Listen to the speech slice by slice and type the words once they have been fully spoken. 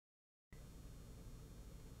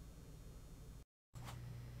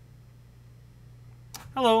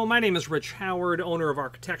Hello, my name is Rich Howard, owner of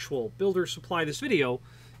Architectural Builder Supply. This video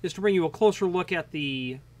is to bring you a closer look at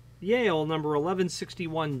the Yale number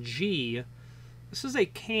 1161G. This is a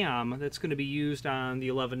cam that's going to be used on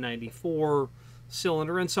the 1194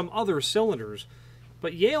 cylinder and some other cylinders.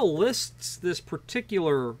 But Yale lists this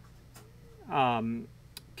particular cam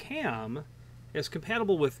as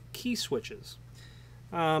compatible with key switches.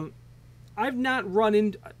 I've not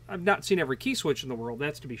seen every key switch in the world,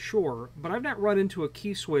 that's to be sure, but I've not run into a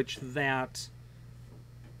key switch that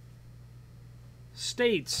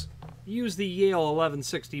states use the Yale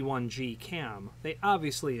 1161G cam. They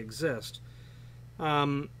obviously exist.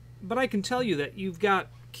 But I can tell you that you've got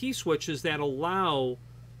key switches that allow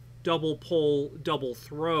double pull, double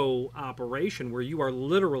throw operation where you are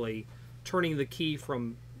literally turning the key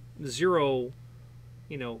from 0,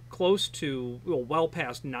 close to, well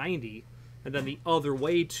past 90, and then the other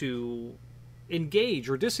way to engage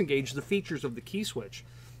or disengage the features of the key switch.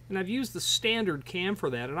 And I've used the standard cam for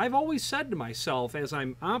that, and I've always said to myself as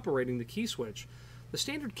I'm operating the key switch, the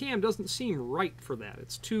standard cam doesn't seem right for that.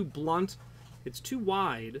 It's too blunt, it's too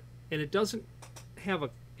wide, and it doesn't have an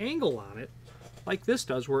angle on it like this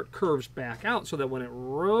does where it curves back out so that when it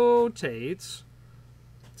rotates,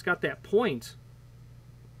 it's got that point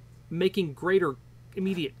making greater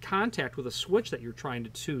immediate contact with a switch that you're trying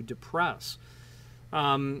to depress.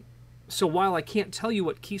 So while I can't tell you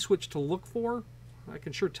what key switch to look for, I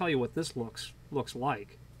can sure tell you what this looks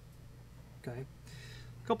like. Okay,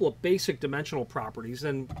 a couple of basic dimensional properties,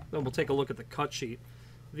 and then we'll take a look at the cut sheet.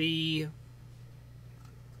 The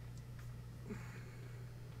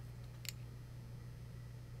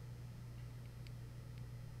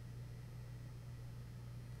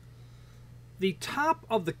top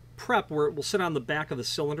of the prep, where it will sit on the back of the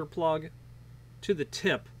cylinder plug, to the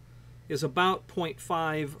tip is about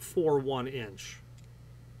 0.541 inch.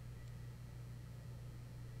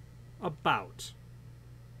 About.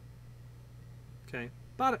 Okay,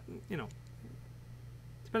 about,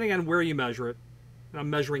 depending on where you measure it, and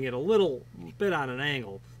I'm measuring it a little bit on an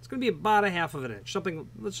angle, it's going to be about 1/2 of an inch, something,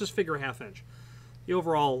 let's just figure 1/2 inch. The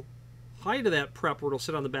overall height of that prep where it'll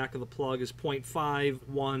sit on the back of the plug is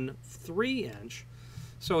 0.513 inch.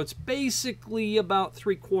 So it's basically about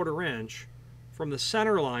 3/4 inch from the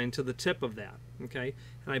center line to the tip of that. Okay,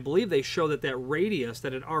 and I believe they show that that radius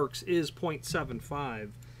that it arcs is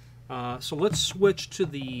 0.75. So let's switch to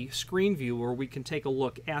the screen view where we can take a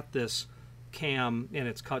look at this cam and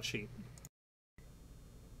its cut sheet.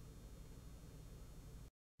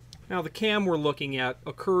 Now the cam we're looking at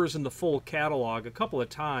occurs in the full catalog a couple of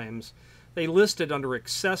times. They list it under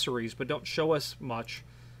accessories but don't show us much.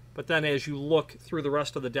 But then as you look through the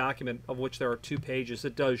rest of the document, of which there are 2 pages,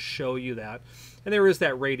 it does show you that. And there is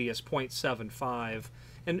that radius, 0.75.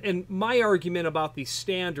 And my argument about the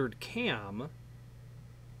standard cam,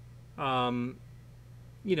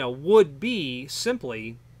 would be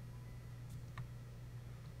simply,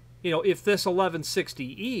 if this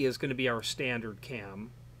 1160E is going to be our standard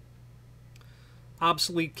cam,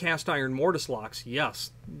 obsolete cast iron mortise locks,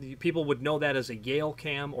 yes, people would know that as a Yale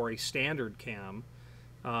cam or a standard cam,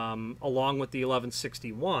 along with the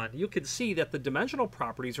 1161. You can see that the dimensional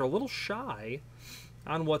properties are a little shy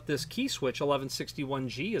on what this key switch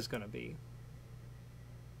 1161G is going to be.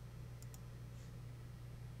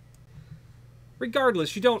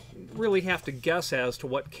 Regardless, you don't really have to guess as to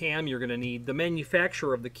what cam you're going to need. The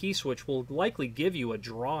manufacturer of the key switch will likely give you a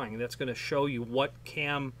drawing that's going to show you what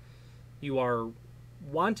cam you are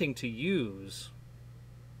wanting to use.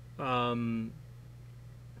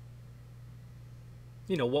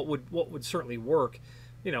 What would certainly work.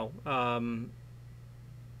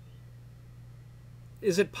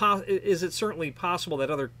 Is it certainly possible that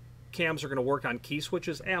other cams are going to work on key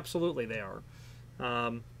switches? Absolutely they are.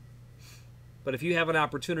 But if you have an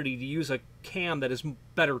opportunity to use a cam that is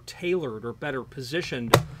better tailored or better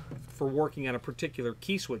positioned for working on a particular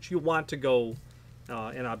key switch, you want to go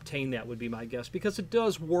and obtain that, would be my guess, because it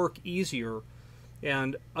does work easier.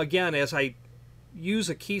 And again, as I use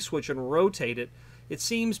a key switch and rotate it, it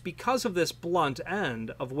seems because of this blunt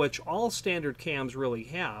end, of which all standard cams really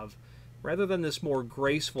have, rather than this more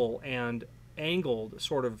graceful and angled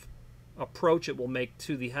sort of approach it will make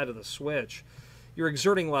to the head of the switch, you're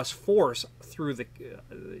exerting less force through the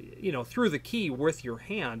through the key with your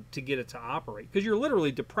hand to get it to operate, because you're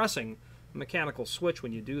literally depressing a mechanical switch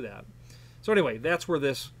when you do that. So anyway, that's where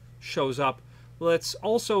this shows up. Let's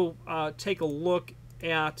also take a look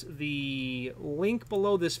at the link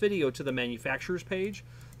below this video to the manufacturer's page.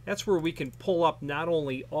 That's where we can pull up not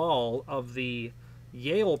only all of the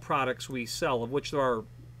Yale products we sell, of which there are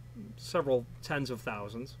several tens of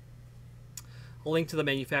thousands, a link to the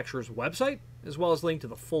manufacturer's website, as well as a link to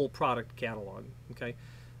the full product catalog. Okay.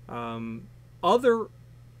 Other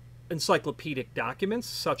encyclopedic documents,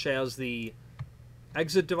 such as the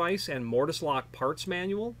exit device and mortise lock parts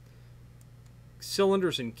manual,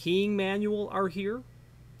 cylinders and keying manual are here.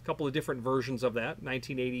 A couple of different versions of that,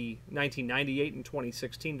 1980, 1998, and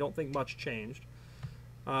 2016. Don't think much changed.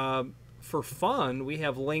 For fun, we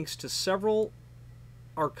have links to several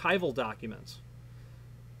archival documents,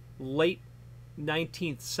 late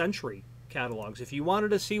 19th century catalogs. If you wanted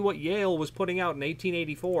to see what Yale was putting out in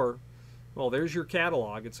 1884, well, there's your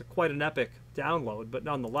catalog. It's quite an epic download, but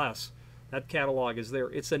nonetheless, that catalog is there.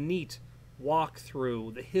 It's a neat walk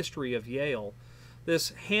through the history of Yale.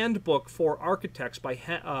 This handbook for architects by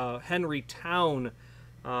Henry Town.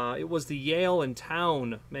 It was the Yale and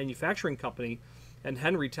Town Manufacturing Company, and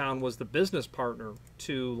Henry Town was the business partner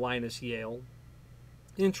to Linus Yale.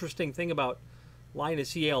 Interesting thing about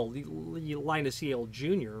Linus Yale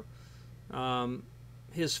Jr.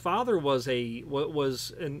 His father was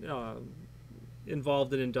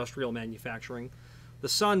involved in industrial manufacturing. The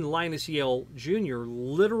son, Linus Yale Jr.,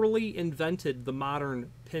 literally invented the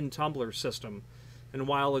modern pin tumbler system. And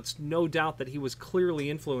while it's no doubt that he was clearly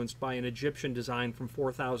influenced by an Egyptian design from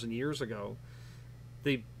 4,000 years ago,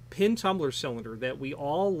 the pin tumbler cylinder that we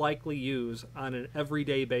all likely use on an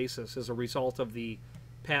everyday basis is a result of the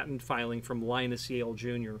patent filing from Linus Yale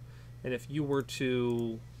Jr. And if you were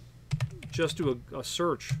to just do a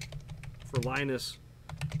search for Linus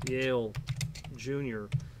Yale Jr.,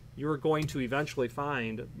 you're going to eventually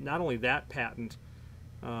find not only that patent,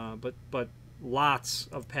 but lots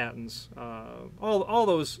of patents. All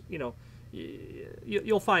those, you know,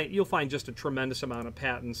 you'll find just a tremendous amount of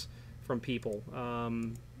patents from people.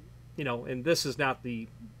 You know, and this is not the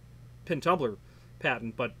pin tumbler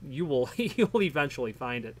patent, but you'll eventually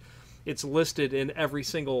find it. It's listed in every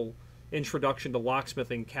single introduction to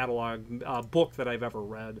locksmithing catalog book that I've ever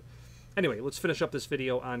read. Anyway, let's finish up this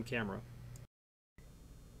video on camera.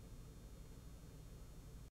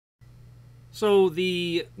 So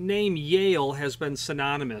the name Yale has been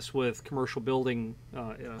synonymous with commercial building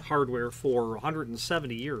hardware for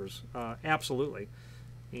 170 years, absolutely.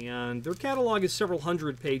 And their catalog is several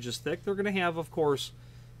hundred pages thick. They're going to have, of course,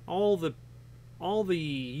 all the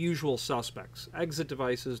usual suspects: exit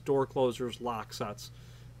devices, door closers, lock sets,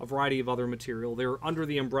 a variety of other material. They're under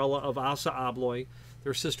the umbrella of Assa Abloy.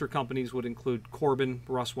 Their sister companies would include Corbin,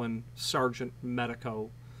 Bruswin, Sargent, Medico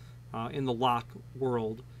in the lock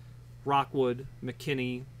world, Rockwood,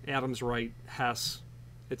 McKinney, Adams Wright, Hess,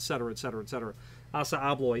 etc., etc., etc. Assa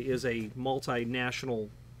Abloy is a multinational,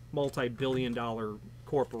 multi-billion-dollar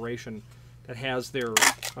corporation that has their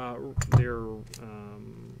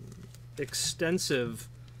extensive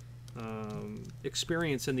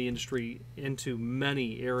experience in the industry into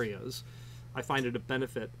many areas. I find it a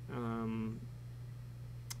benefit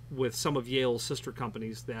with some of Yale's sister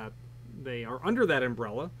companies that they are under that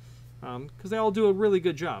umbrella, because they all do a really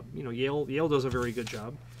good job. You know, Yale does a very good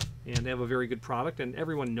job, and they have a very good product, and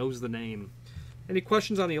everyone knows the name. Any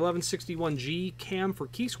questions on the 1161G cam for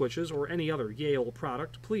key switches or any other Yale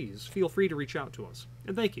product, please feel free to reach out to us.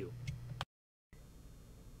 And thank you.